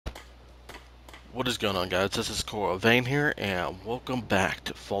What is going on, guys? This is Kuro here, and welcome back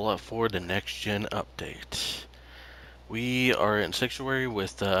to Fallout 4 the Next Gen Update. We are in Sanctuary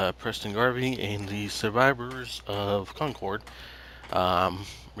with Preston Garvey and the survivors of Concord.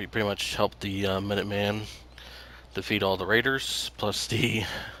 We pretty much helped the Minuteman defeat all the raiders, plus the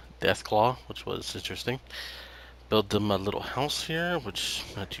Deathclaw, which was interesting. Build them a little house here, which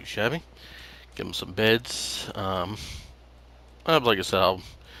not too shabby. Give them some beds. Like I said, I'll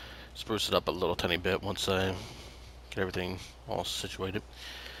spruce it up a little tiny bit once I get everything all situated.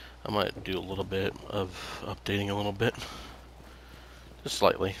 I might do a little bit of updating a little bit, just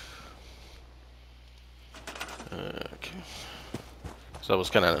slightly. Okay. So I was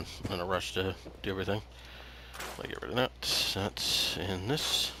kind of in a rush to do everything. I'll get rid of that. That's and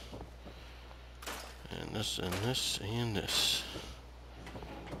this, and this, and this, and this.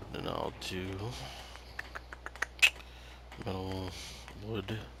 Then I'll do metal,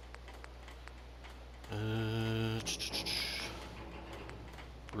 wood.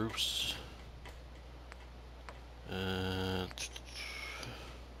 Roofs.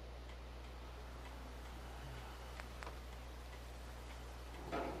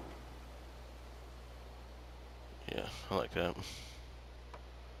 Yeah, I like that.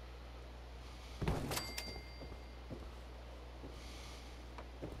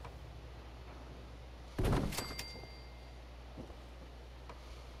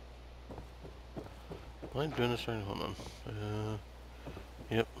 Am I doing this right? Hold on.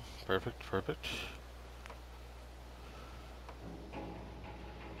 Yep, perfect, perfect.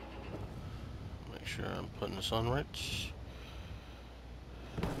 Make sure I'm putting this on right.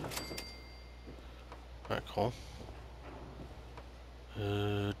 Alright, cool. Yep.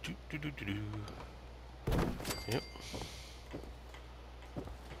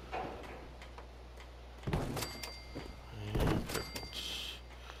 And perfect.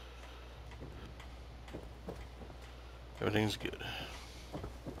 Everything's good.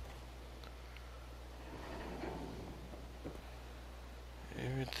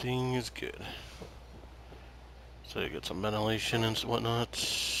 Everything is good. So you get some ventilation and whatnot.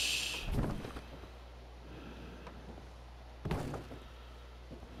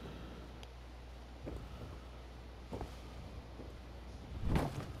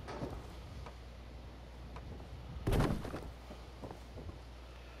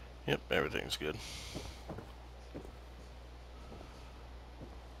 Yep, everything's good.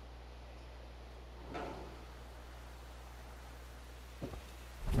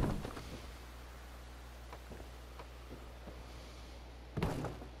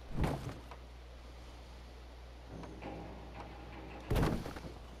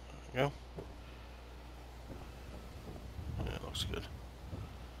 There we go. Yeah, it looks good.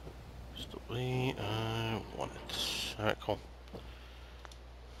 Just the way I want it. Alright, cool.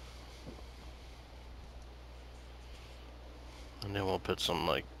 And then we'll put some,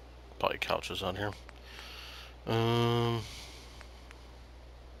 like, probably couches on here.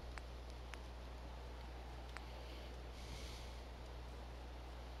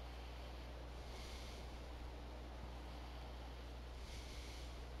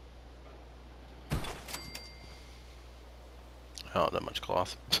 Oh, that much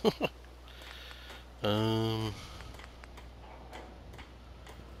cloth. Got a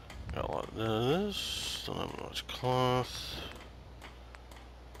lot of this. Don't have much cloth.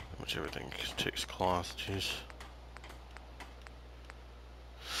 How much everything takes cloth, jeez.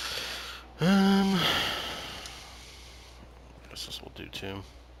 Guess this will do too.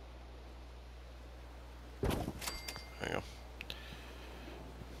 There you go.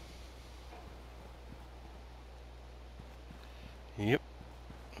 Yep.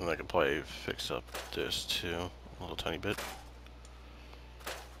 And I can probably fix up this too, a little tiny bit.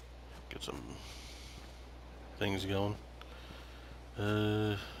 Get some things going.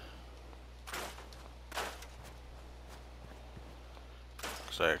 Cause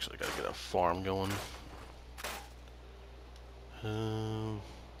I actually gotta get a farm going.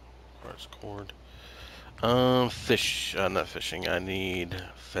 Quartz cord. Not fishing. I need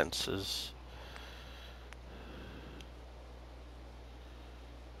fences.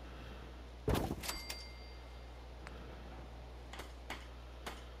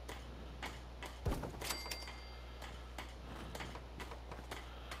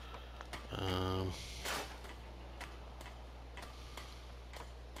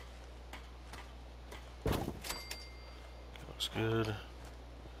 Looks good.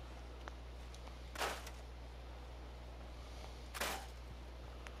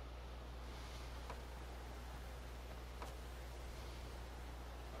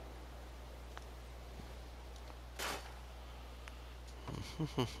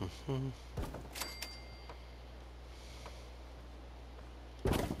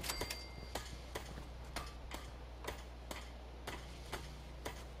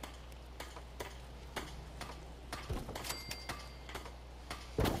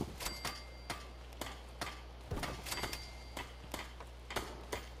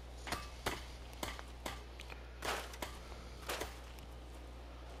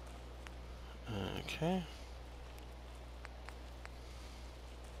 Okay.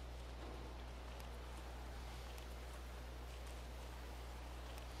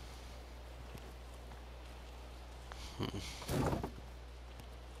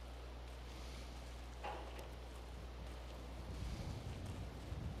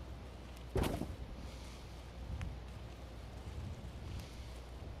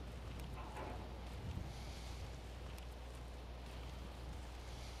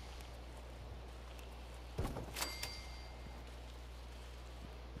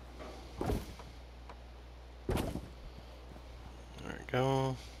 There we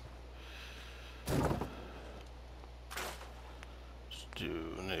go. Let's do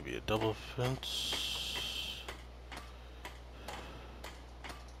maybe a double fence.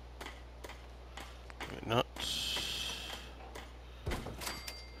 Maybe not.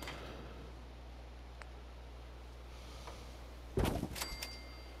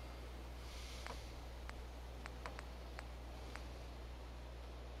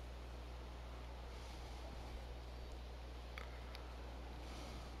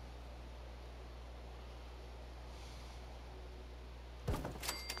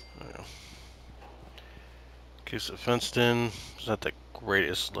 Keeps it fenced in. It's not the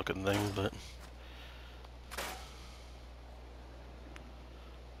greatest looking thing, but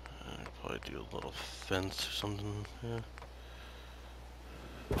I'd probably do a little fence or something here.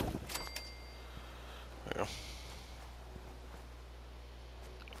 There we go.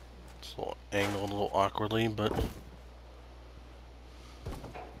 It's a little angled, a little awkwardly, but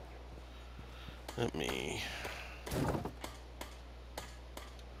let me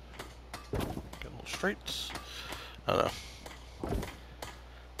get a little straight. I don't know.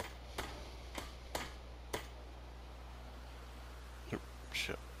 Oop,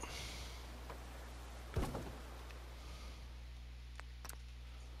 shit.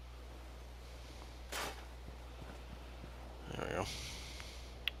 There we go.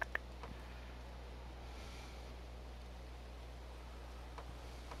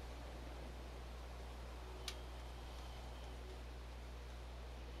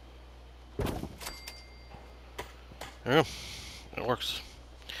 There we go. It works.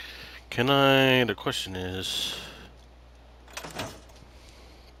 The question is,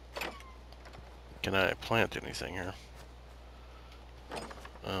 can I plant anything here?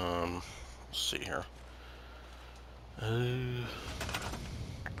 Let's see here.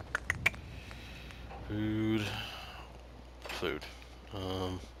 Food. Food.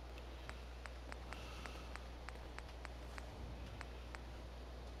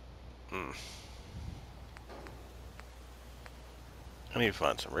 I need to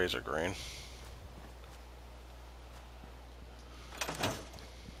find some razor grain.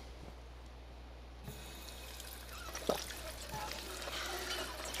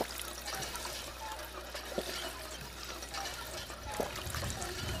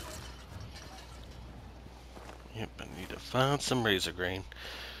 Yep, I need to find some razor grain.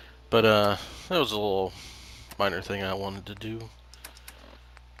 But, that was a little minor thing I wanted to do.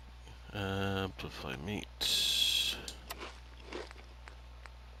 Amplify meat.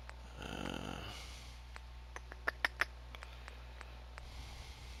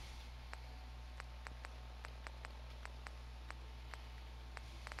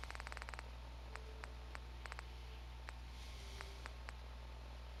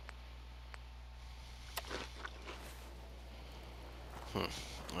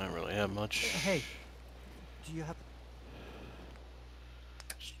 I don't really have much. Hey, do you have...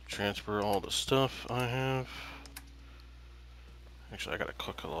 Just transfer all the stuff I have. Actually, I gotta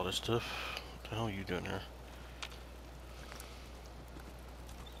cook a lot of stuff. What the hell are you doing here?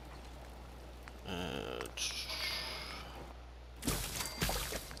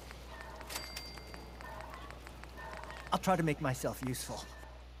 I'll try to make myself useful.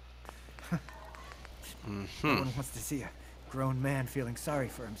 No one wants to see a grown man feeling sorry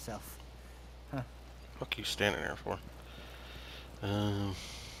for himself. Fuck you standing there for? I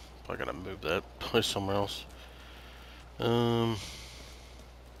gotta move that place somewhere else. You're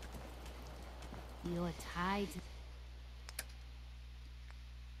tied.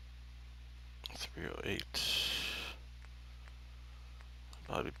 308.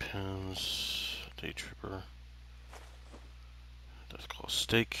 Bobby pins. Day trooper. The It's called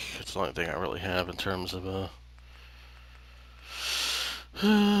steak. It's the only thing I really have in terms of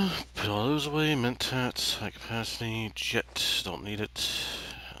put all those away. Mint tats, high capacity, jet. Don't need it.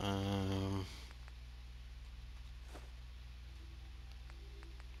 Yeah,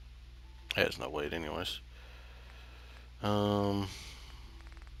 there's no weight, anyways. I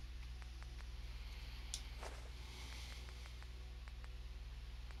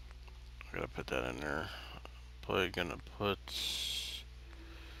gotta put that in there. Probably gonna put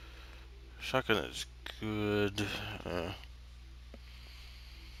shotgun is good.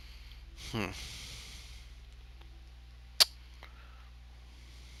 Hmm.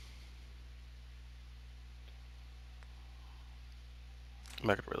 I'm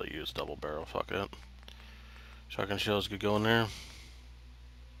not gonna really use double barrel. Fuck it. Shotgun shells could go in there.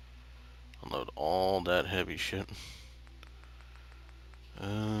 Unload all that heavy shit.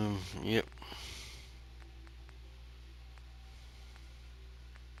 Yep.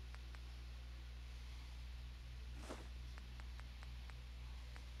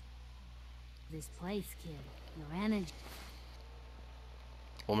 This place, kid. Your energy.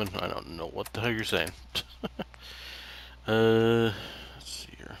 Woman, I don't know what the hell you're saying. Let's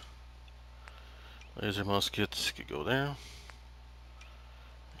see here. Laser muskets could go there.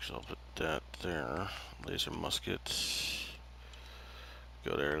 Actually, I'll put that there. Laser muskets.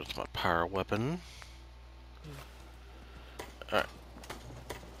 Go there. That's my power weapon. Alright.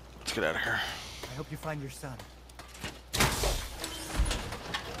 Let's get out of here. I hope you find your son.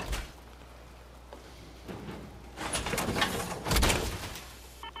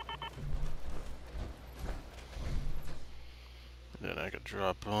 Then I could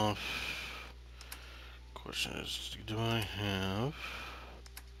drop off. Question is, do I have...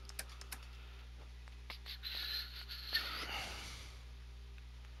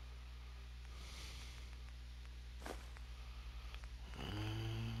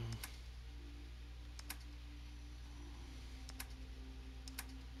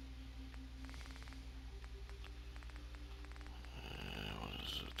 what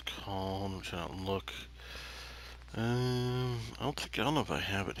is it called? I'm trying to look. I don't know if I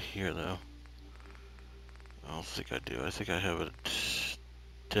have it here though. I don't think I do. I think I have it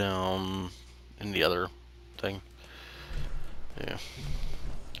down in the other thing. Yeah.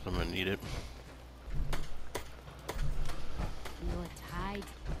 I'm gonna need it. You're tied.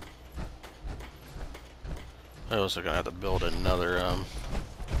 I also gonna have to build another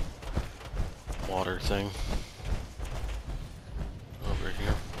water thing over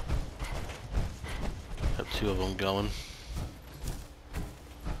here. Have two of them going.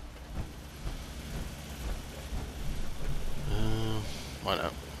 Why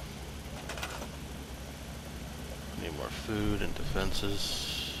not? Need more food and defenses.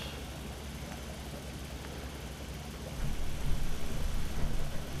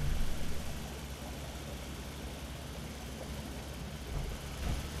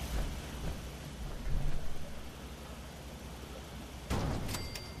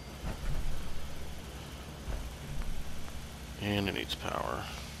 And it needs power.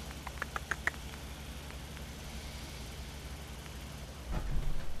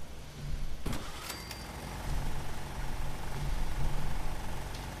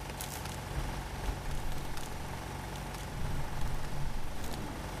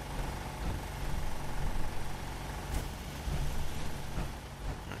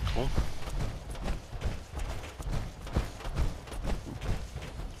 Cool.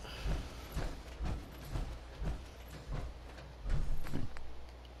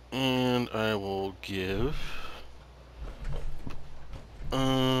 And I will give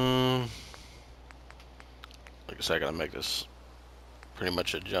like I said, I gotta make this pretty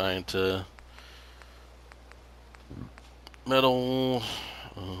much a giant metal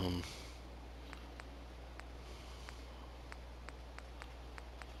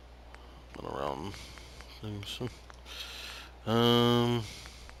around things.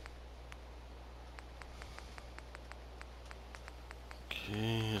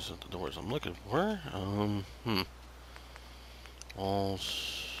 Okay, is that the doors I'm looking for?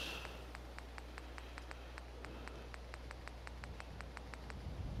 Walls.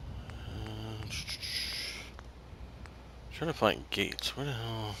 Trying to find gates. Where the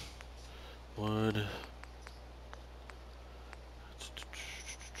hell would...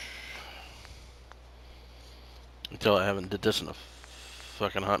 Until I haven't did this in a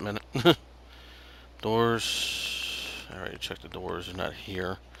fucking hot minute. Doors. I already checked the doors. They're not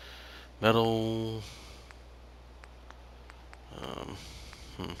here. Metal. Um,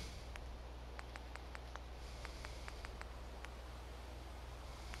 hmm.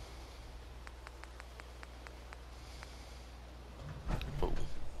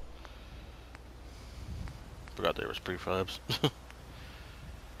 Forgot there was prefabs.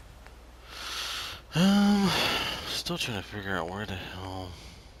 um, Still trying to figure out where the hell.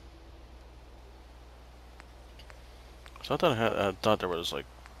 So I thought there was like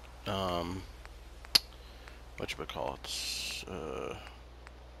whatchamacallit,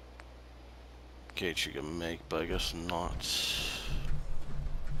 gates you can make, but I guess not.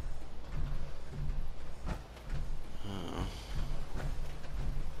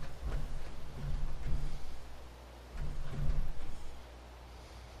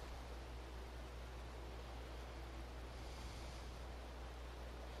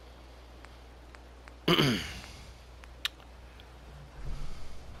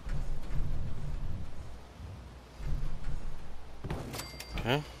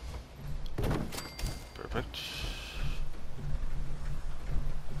 Okay. Perfect.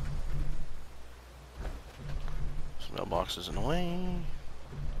 Some mailboxes in the way.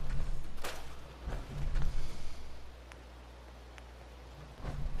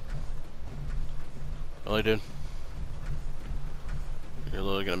 Really, dude? You're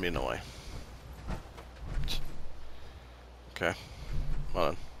literally gonna be in the way. Okay. Hold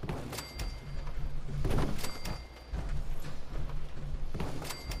on.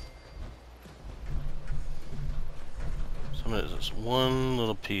 Some of this one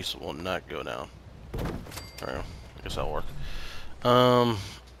little piece will not go down. There we go. I guess that'll work.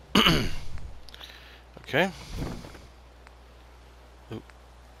 Okay. Oop.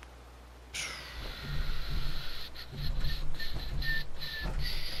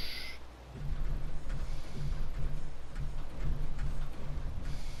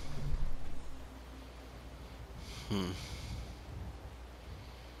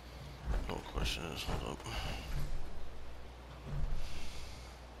 No question is, hold up.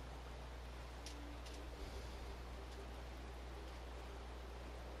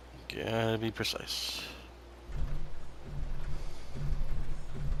 Gotta be precise.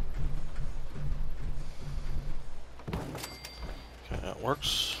 Okay, that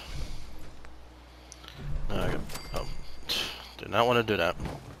works. Now I got, oh, did not want to do that. There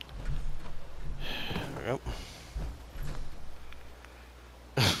we go.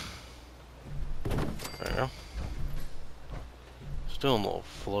 There we go. Still a little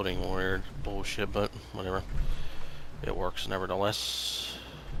floating weird bullshit, but whatever. It works nevertheless.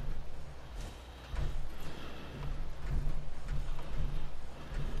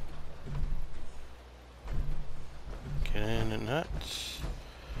 Get in and that.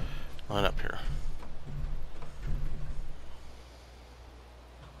 Line up here.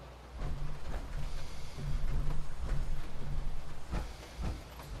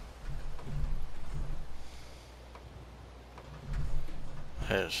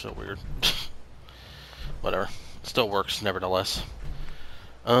 That is so weird. Whatever. Still works nevertheless.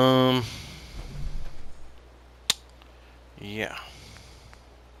 Yeah.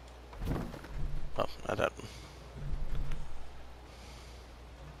 Oh, not that.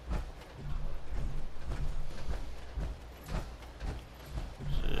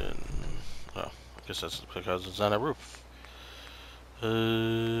 Oh, I guess that's because it's on a roof.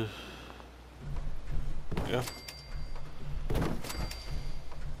 There we go.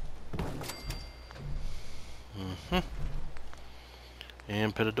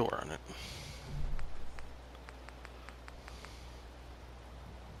 And put a door on it.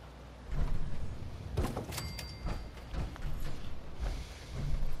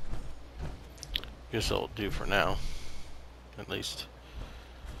 Guess that'll do for now, at least.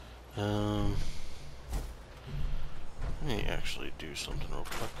 Let me actually do something real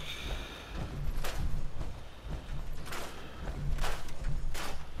quick.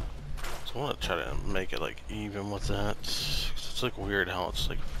 So I want to try to make it like even with that. 'Cause it's like weird how it's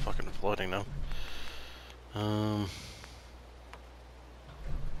like fucking floating now. There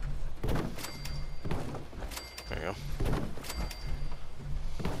you go.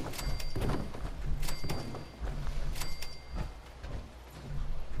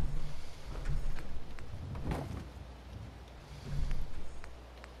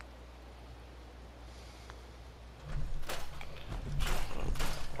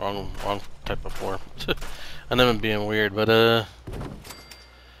 Wrong type of floor. I know I'm being weird, but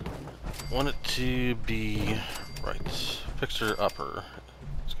want it to be right. Fixer upper.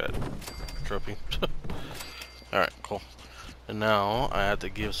 It's got a trophy. Alright, cool. And now I have to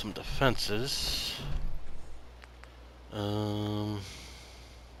give some defenses.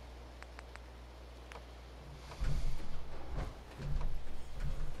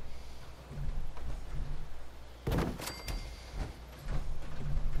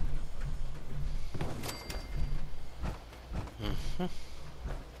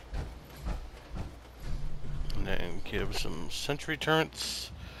 give some sentry turrets.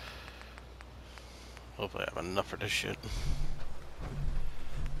 Hopefully I have enough for this shit.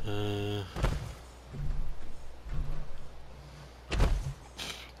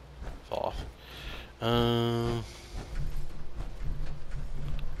 Fall off.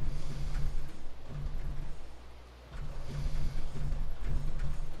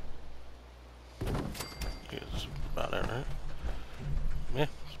 It's about it, right? Yeah,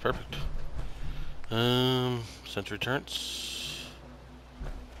 it's perfect. Sentry turrets.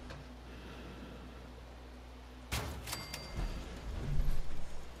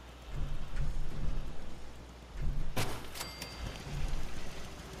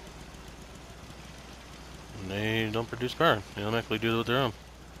 And they don't produce power. They automatically do it with their own.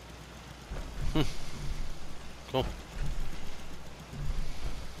 Cool.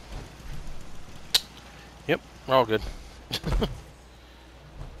 Yep, we're all good.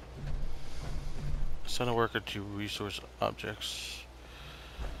 Assign a worker to resource objects.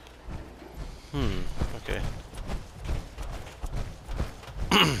 Okay.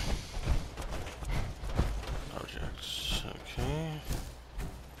 Objects, okay.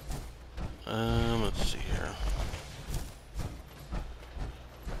 Let's see here.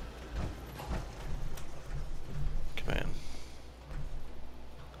 Command.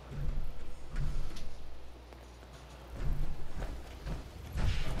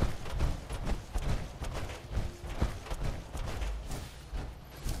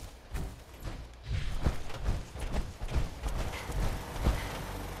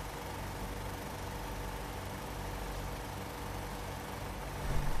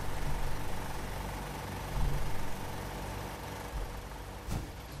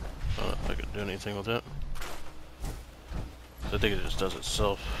 I don't know if I could do anything with it. I think it just does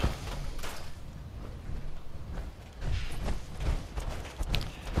itself.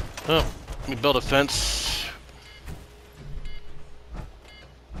 Oh, we built a fence.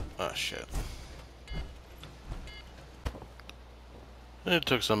 Oh shit. It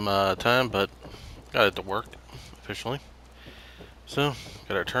took some time, but got it to work officially. So,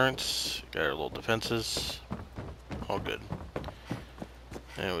 got our turrets, got our little defenses, all good.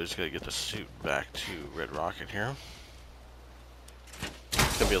 And we just gotta get the suit back to Red Rocket here.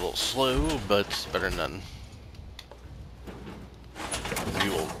 It's gonna be a little slow, but it's better than none. We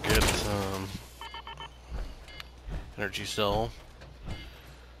will get energy cell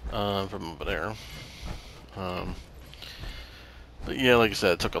from over there. But yeah, like I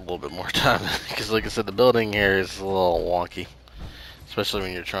said, it took a little bit more time because, like I said, the building here is a little wonky, especially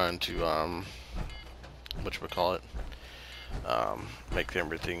when you're trying to whatchamacallit, make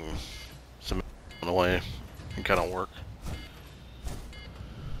everything some in a way and kind of work.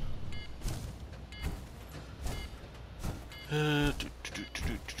 At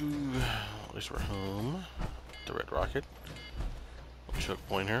least we're home. The Red Rocket. Choke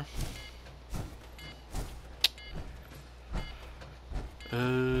point here.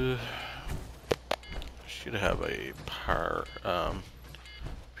 Should have a power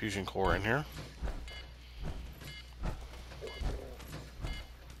fusion core in here.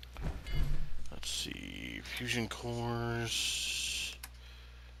 Let's see, fusion cores,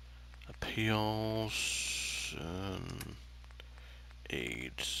 appeals,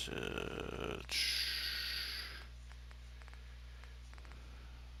 aids.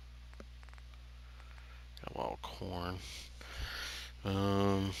 Got wild corn.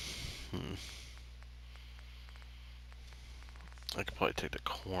 I could probably take the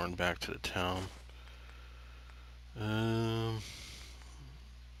corn back to the town.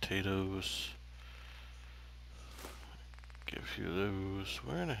 Potatoes. Get a few of those.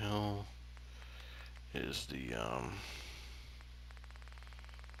 Where in the hell is the, I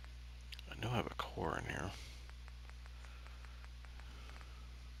know I have a core in here.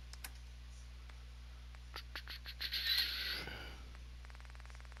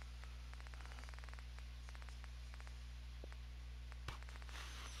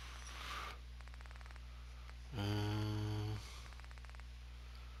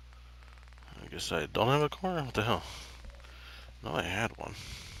 I guess I don't have a core? What the hell? No, I had one.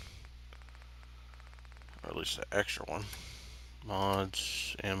 Or at least an extra one.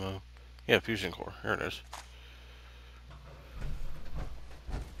 Mods, ammo. Yeah, fusion core. Here it is.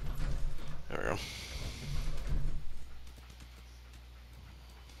 There we go.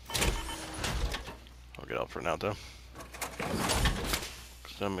 I'll get out for now though.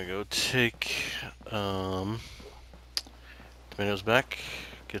 So I'm gonna go take tomatoes back,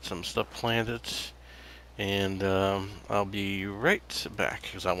 get some stuff planted, and I'll be right back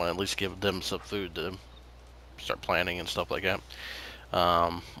because I want to at least give them some food to start planting and stuff like that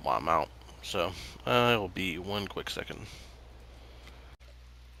while I'm out. So, it'll be one quick second.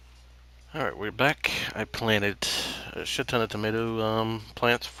 Alright, we're back. I planted a shit ton of tomato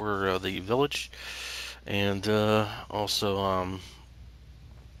plants for the village. And also,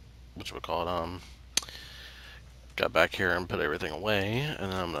 got back here and put everything away.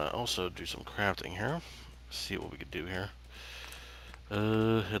 And then I'm going to also do some crafting here. See what we could do here.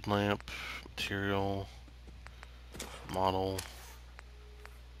 Headlamp, material, model.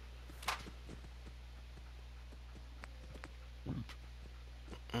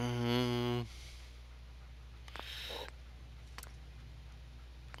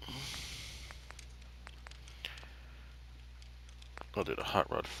 I'll do the hot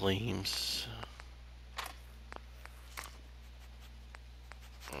rod flames.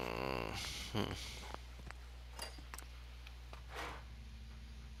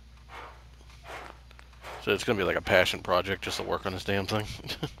 So it's gonna be like a passion project just to work on this damn thing.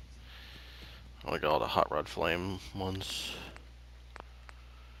 I like all the hot rod flame ones.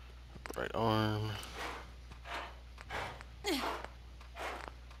 Right arm. Am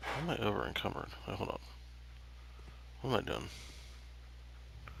I over encumbered? Oh, hold on. What am I doing?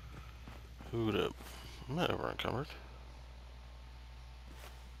 Hood up. Am I over encumbered?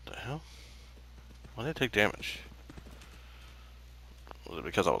 What the hell? Why did I take damage? Was it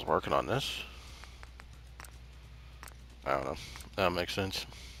because I was working on this? I don't know. That makes sense.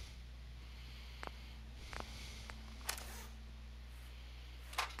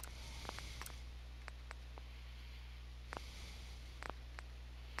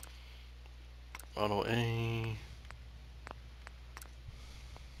 Auto A.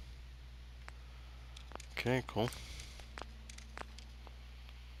 Okay, cool.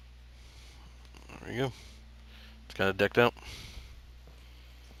 There we go. It's got it decked out.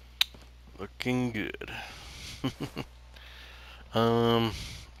 Looking good. I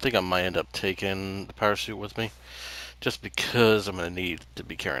think I might end up taking the power suit with me, just because I'm gonna need to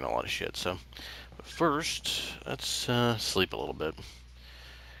be carrying a lot of shit. So, but first, let's sleep a little bit,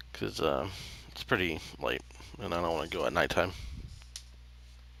 cause it's pretty late, and I don't want to go at nighttime.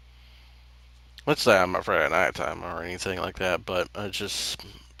 Let's say I'm afraid of nighttime or anything like that, but it's just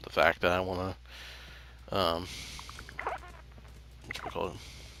the fact that I want to, whatchamacallit?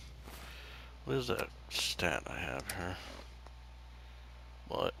 What is that stat I have here?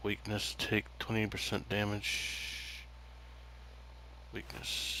 What? Weakness, take 20% damage.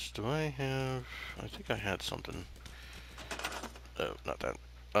 Weakness. Do I have... I think I had something. Oh, not that.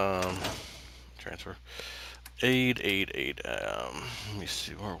 Transfer. Aid. Let me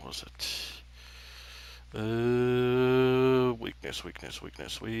see, where was it? Weakness.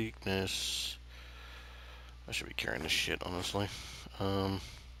 I should be carrying this shit, honestly.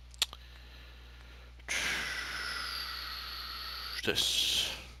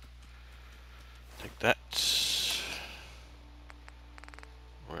 This. Take that.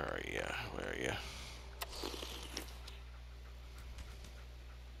 Where are you?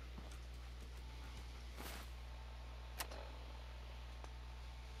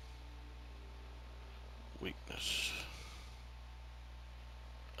 Weakness.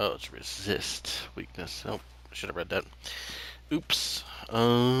 Oh, it's resist. Weakness. Oh, I should have read that. Oops.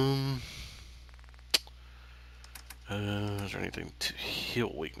 Is there anything to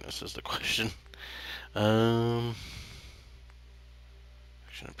heal weakness is the question. Action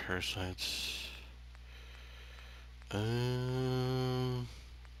of parasites.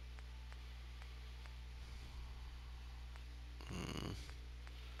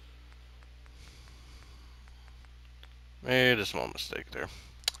 Made a small mistake there.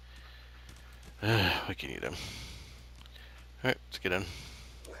 We can eat him. Alright, let's get in.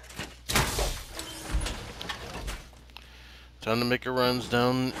 Time to make our runs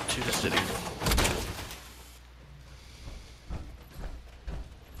down to the city.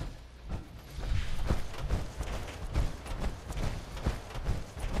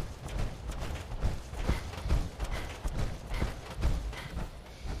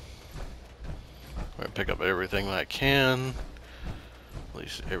 I'm gonna pick up everything that I can. At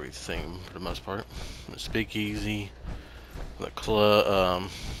least everything for the most part. The speakeasy, the club,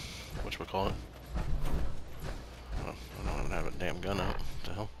 whatchamacallit? Oh, I don't even have a damn gun out. What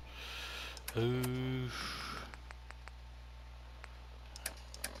the hell?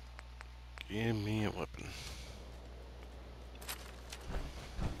 Give me a weapon.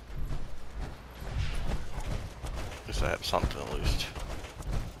 At least I have something at least.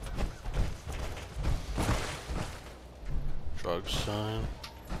 Drug sign.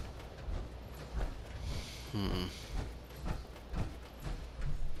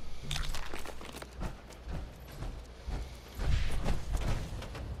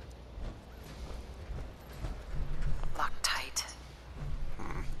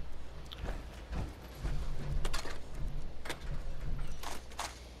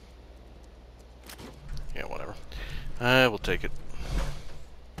 I will take it.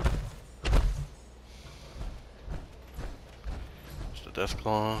 Just a death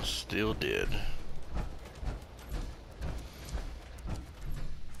claw, still dead.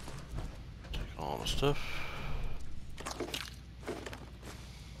 Take all the stuff.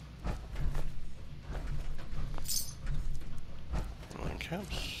 Rolling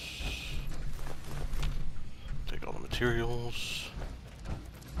caps. Take all the materials.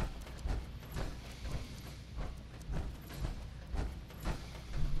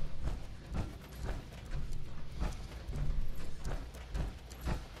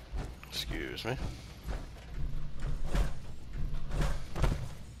 Excuse me.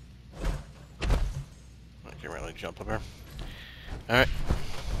 I can't really jump up here. Alright.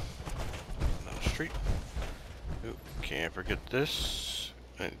 Down the street. Ooh, can't forget this.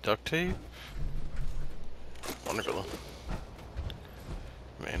 And duct tape. Wonderful.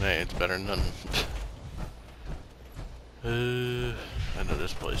 Man, hey, it's better than nothing. I know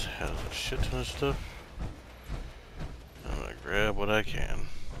this place has a shit ton of stuff. I'm gonna grab what I can.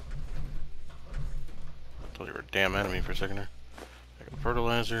 Thought you were a damn enemy for a second there. I got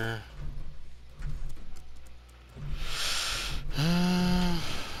fertilizer.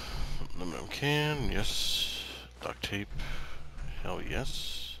 Aluminum can, yes. Duct tape, hell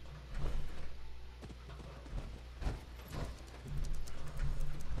yes.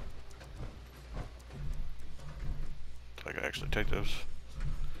 I could actually take those.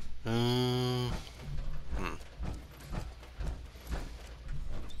 Nothing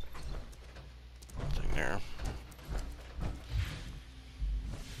there.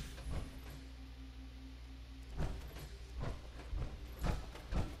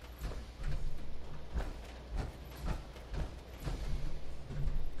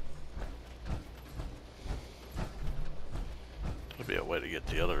 There'll be a way to get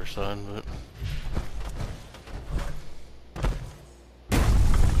the other side, but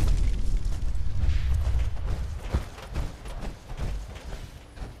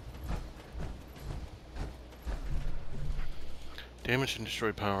damaged and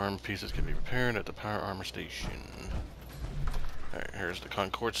destroyed power armor pieces can be repaired at the power armor station. Alright, here's the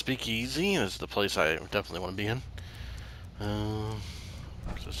Concord Speakeasy. This is the place I definitely want to be in.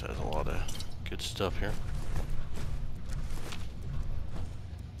 This has a lot of good stuff here.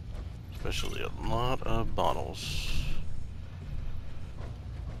 Especially a lot of bottles.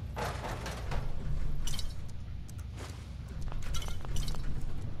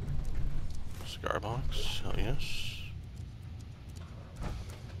 Cigar box, hell yes.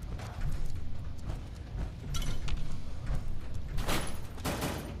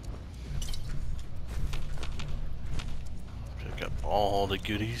 Pick up all the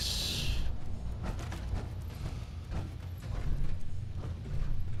goodies.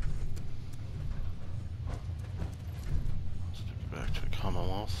 Let's take it back to the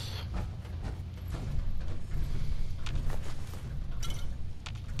Commonwealth.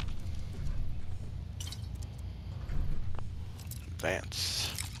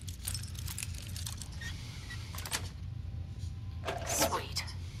 Advance. Sweet.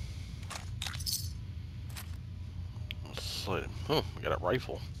 Oh, we got a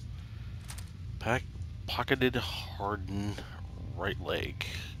rifle. Pocketed hardened right leg.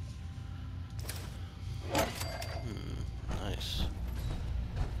 Nice.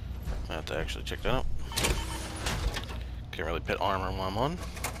 I have to actually check that out. Can't really put armor while I'm on.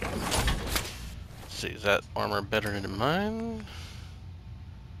 Let's see, is that armor better than mine?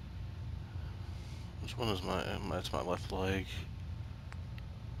 Which one is that's my left leg.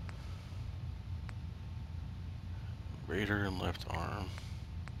 Raider and left arm.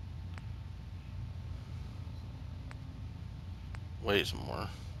 Weighs more.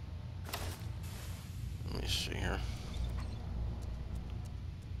 Let me see here.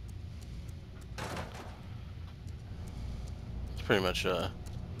 It's pretty much I'll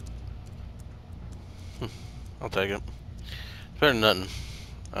take it. It's better than nothing.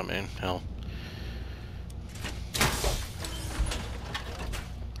 I mean, hell.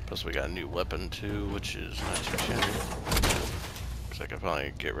 Plus we got a new weapon too, which is not too shabby. Looks like I can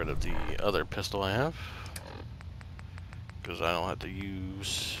finally get rid of the other pistol I have. Because I don't have to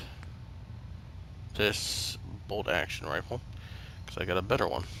use this bolt action rifle. Because I got a better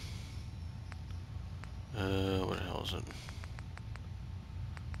one. What the hell is it?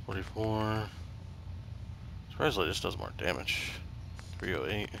 44. Surprisingly, this does more damage.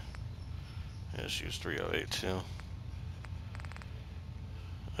 308. Yeah, just use 308 too.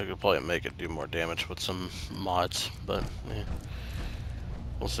 I could probably make it do more damage with some mods, but yeah.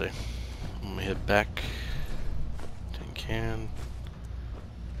 We'll see. Let me head back. Tin can.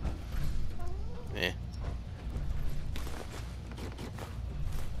 Eh.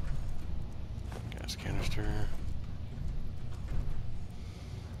 canister.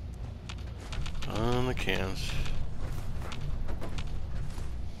 On the cans.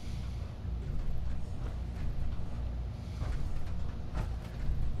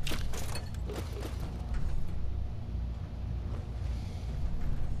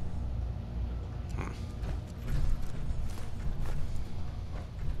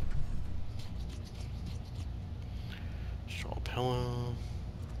 Straw pillow.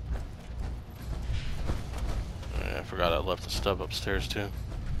 I forgot I left the stuff upstairs too.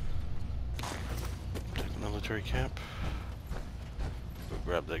 Take the military cap. Go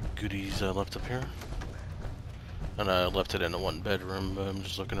grab the goodies I left up here. And I left it in the one bedroom, but I'm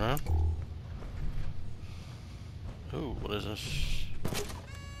just looking around. Ooh, what is this?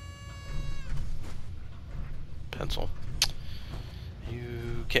 Pencil.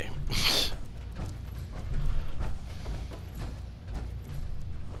 Okay.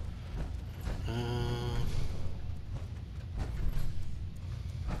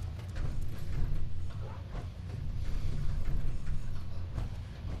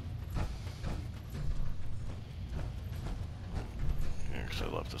 I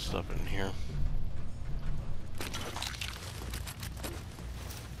left the stuff in here.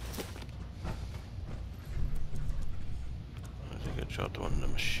 I think I dropped one of the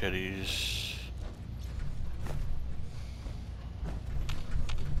machetes.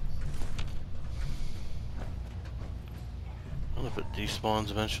 I don't know if it despawns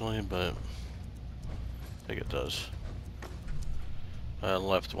eventually, but I think it does. I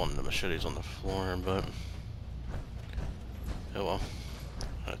left one of the machetes on the floor, but oh well.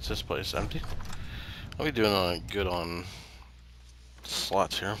 It's this place empty. I'll be doing good on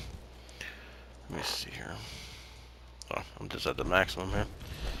slots here. Let me see here. Oh, I'm just at the maximum here.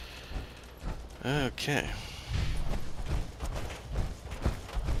 Okay.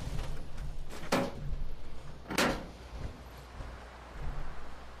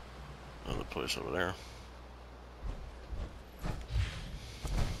 Another place over there.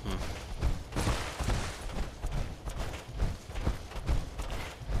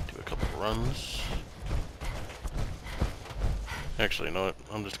 Do a couple runs. Actually, you know what?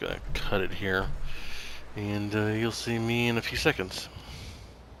 I'm just gonna cut it here. And you'll see me in a few seconds.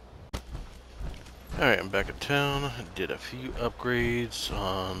 Alright, I'm back in town. Did a few upgrades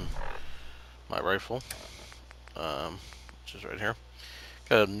on my rifle, which is right here.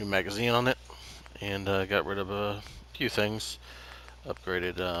 Got a new magazine on it, and got rid of a few things.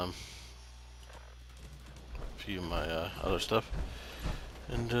 Upgraded a few of my other stuff,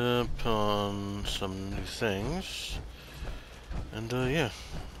 and put on some new things. And yeah,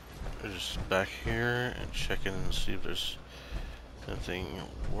 I'm just back here and checking and see if there's anything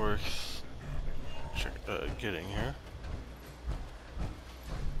worth getting here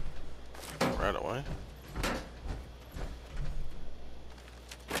right away.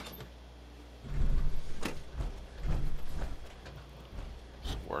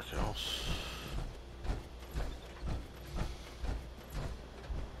 It's a workhouse.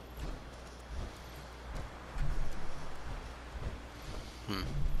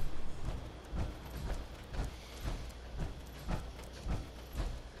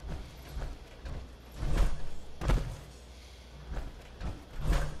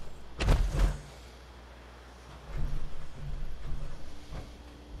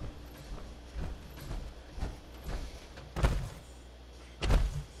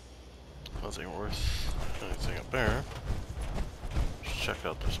 Nothing worth anything up there. Let's check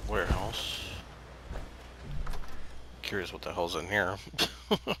out this warehouse. Curious what the hell's in here.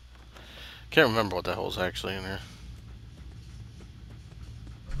 Can't remember what the hell's actually in here.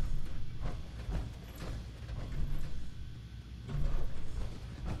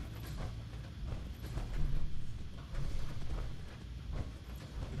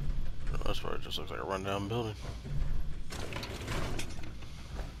 That's where it just looks like a rundown building.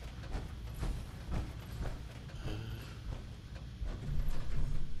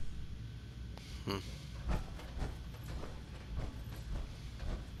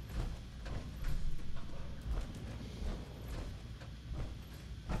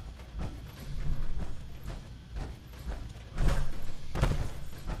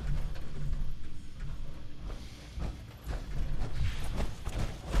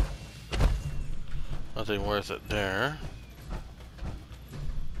 Nothing worth it there.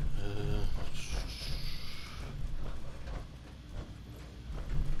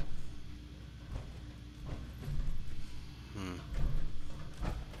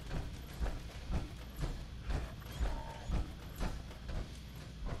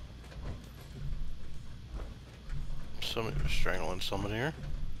 Somebody was strangling somebody here.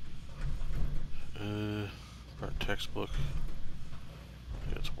 For a textbook.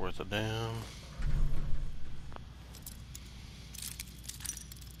 It's worth a damn.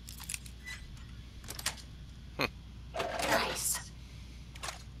 Nice.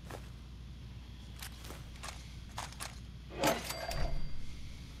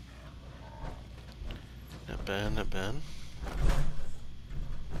 Not bad, not bad.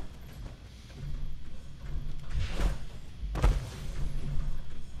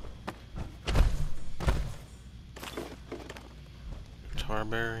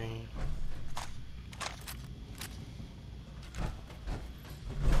 Tarberry.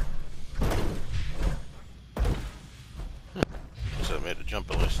 Guess I made a jump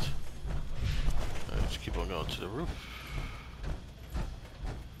at least. Alright, let's keep on going to the roof.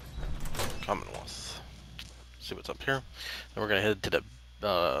 Commonwealth. See what's up here. Then we're gonna head to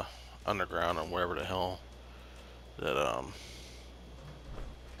the underground and wherever the hell that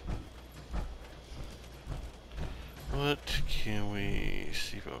what can we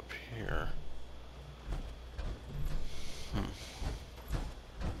see up here?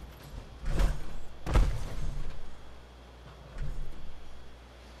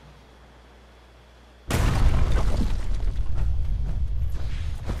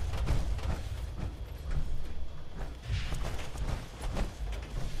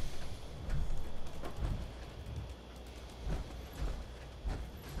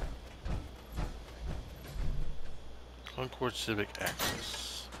 Concord Civic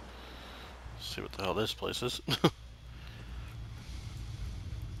Access. Let's see what the hell this place is.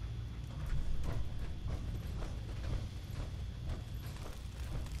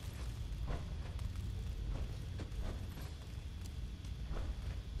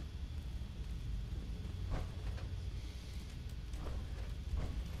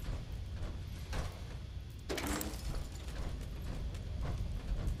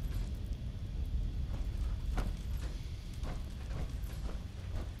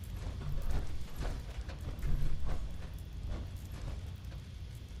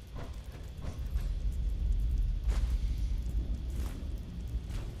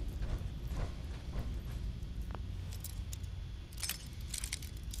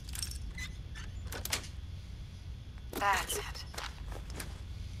 That's it.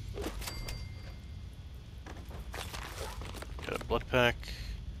 Got a blood pack.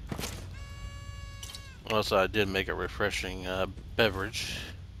 Also, I did make a refreshing beverage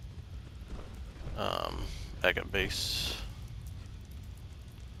back at base.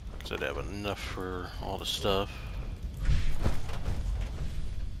 Because I'd have enough for all the stuff.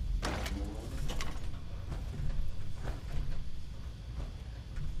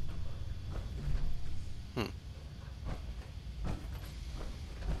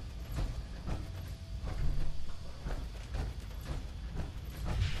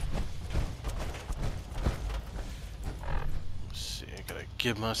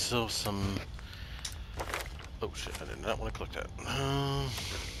 Give myself some. Oh shit! I did not want to click that.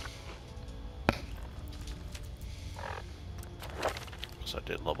 So I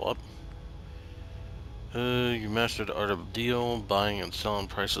did level up. You mastered the art of deal. Buying and selling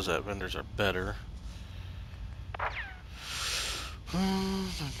prices at vendors are better.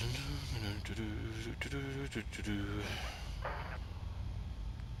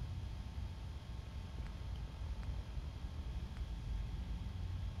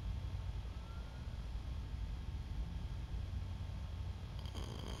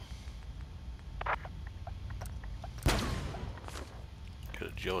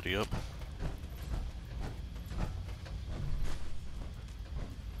 Get agility up.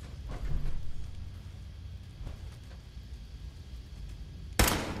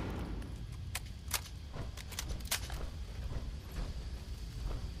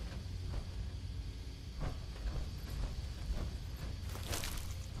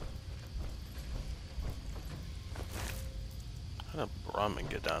 How did Brahmin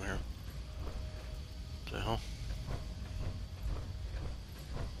get down here? What the hell?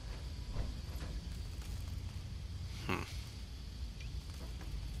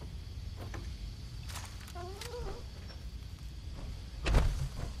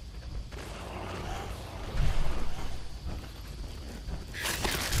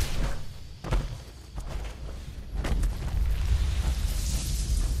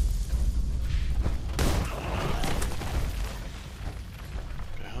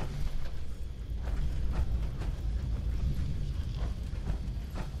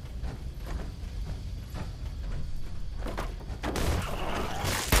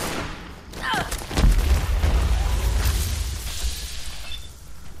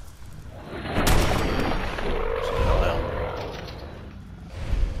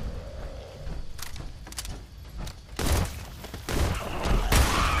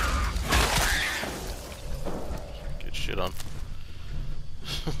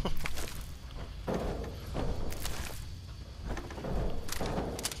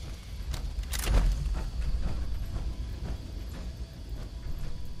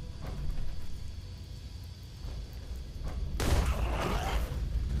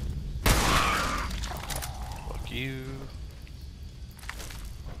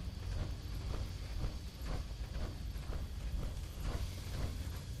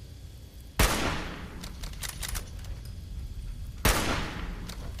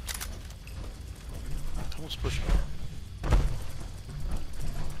 push.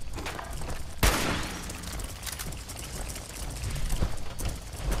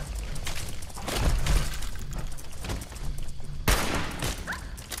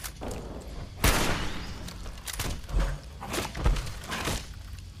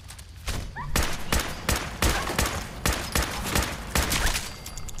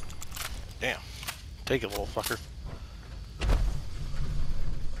 Damn. Take it, little fucker.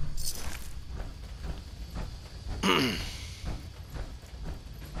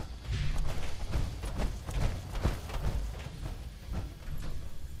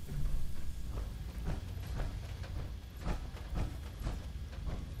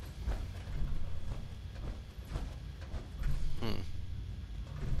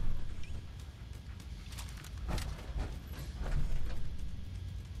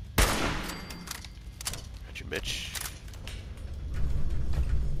 Gotcha, bitch.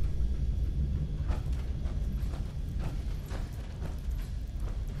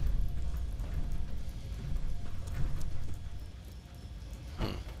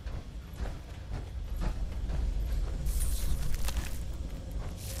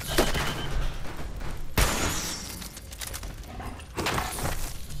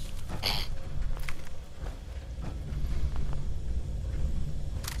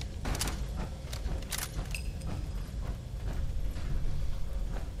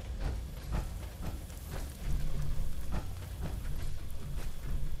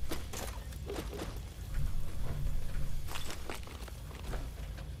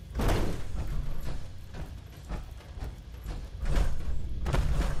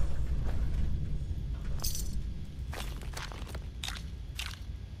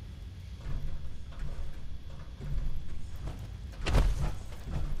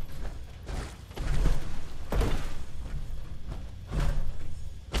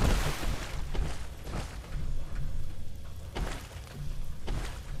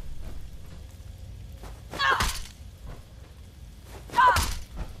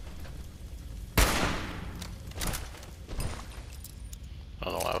 I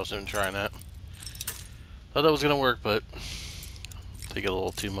don't know why I was even trying that. Thought that was gonna work, but take a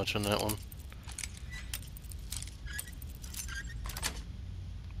little too much on that one.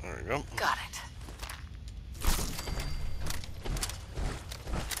 There we go. Got it.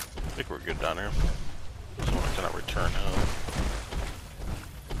 I think we're good down here. Just want to kind of return home.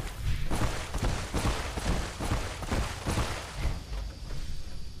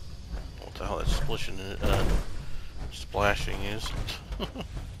 What the hell that splashing is.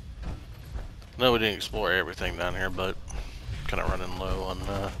 No, we didn't explore everything down here, but kind of running low on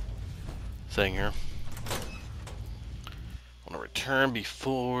thing here. Want to return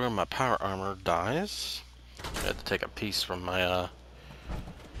before my power armor dies. I had to take a piece from my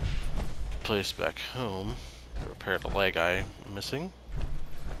place back home to repair the leg I'm missing.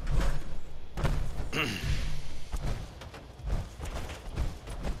 We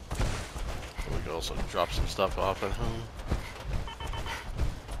could also drop some stuff off at home.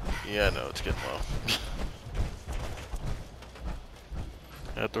 Yeah, no, it's getting low.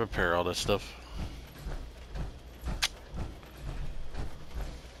 I have to repair all this stuff.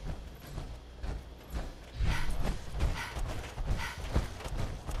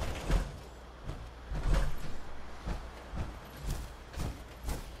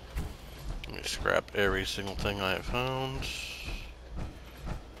 Let me scrap every single thing I have found.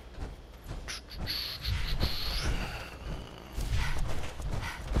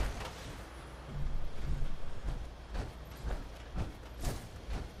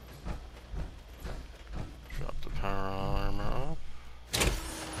 Drop the power armor off.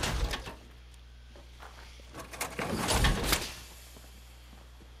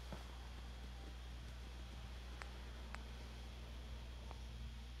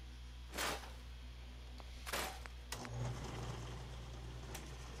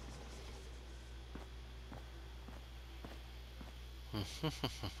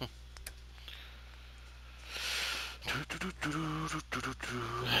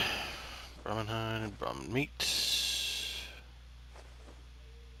 Brahmin hide and Brahmin meat.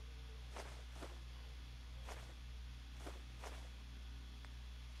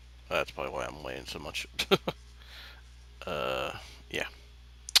 That's probably why I'm weighing so much. Yeah.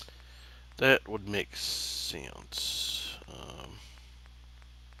 That would make sense.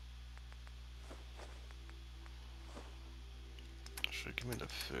 Actually, give me the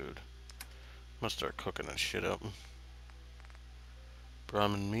food. I'm gonna start cooking that shit up.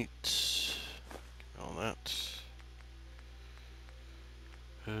 Brahmin meat. Give me all that.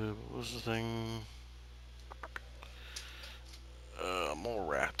 What was the thing? More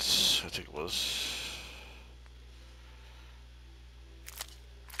rats, I think it was.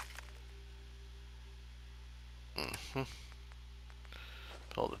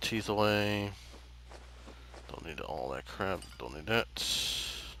 All the teeth away. Don't need all that crap. Don't need that.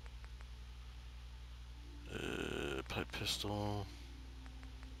 Pipe pistol.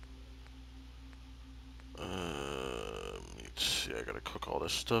 Let's see, I gotta cook all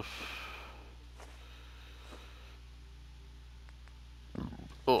this stuff.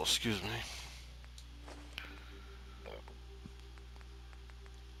 Oh, excuse me.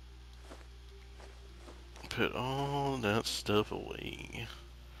 Put all that stuff away.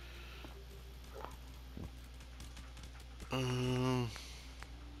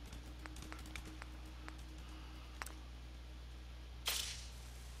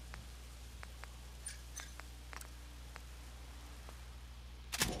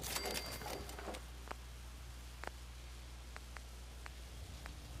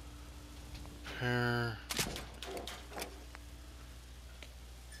 Repair.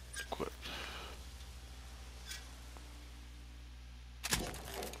 Equip.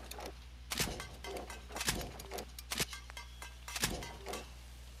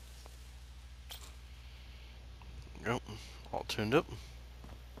 Yep, all tuned up.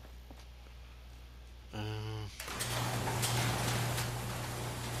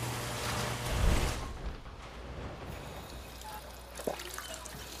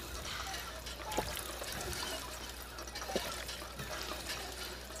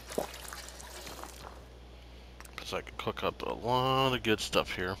 So I can cook up a lot of good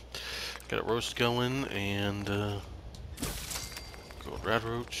stuff here. Got a roast going and grilled red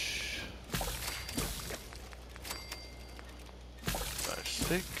roach. Nice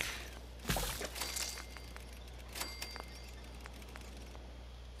steak.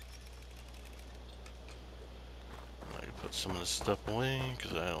 I can put some of this stuff away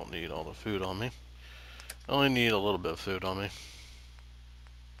because I don't need all the food on me. I only need a little bit of food on me.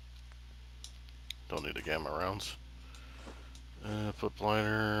 Don't need the gamma rounds. Flip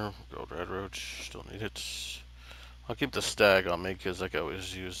liner, grilled red roach, don't need it. I'll keep the stag on me because I can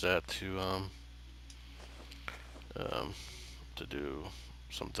always use that to do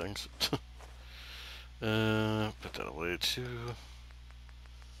some things. Put that away too.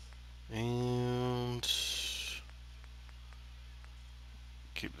 And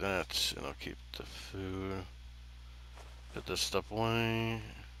keep that, and I'll keep the food. Put this stuff away.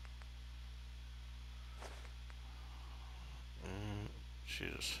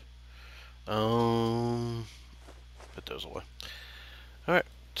 Jesus. Put those away. Alright,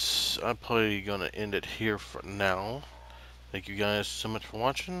 I'm probably gonna end it here for now. Thank you guys so much for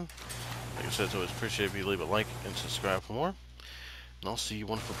watching. Like I said, it's always appreciate if you leave a like and subscribe for more. And I'll see you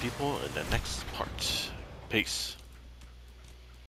wonderful people in the next part. Peace.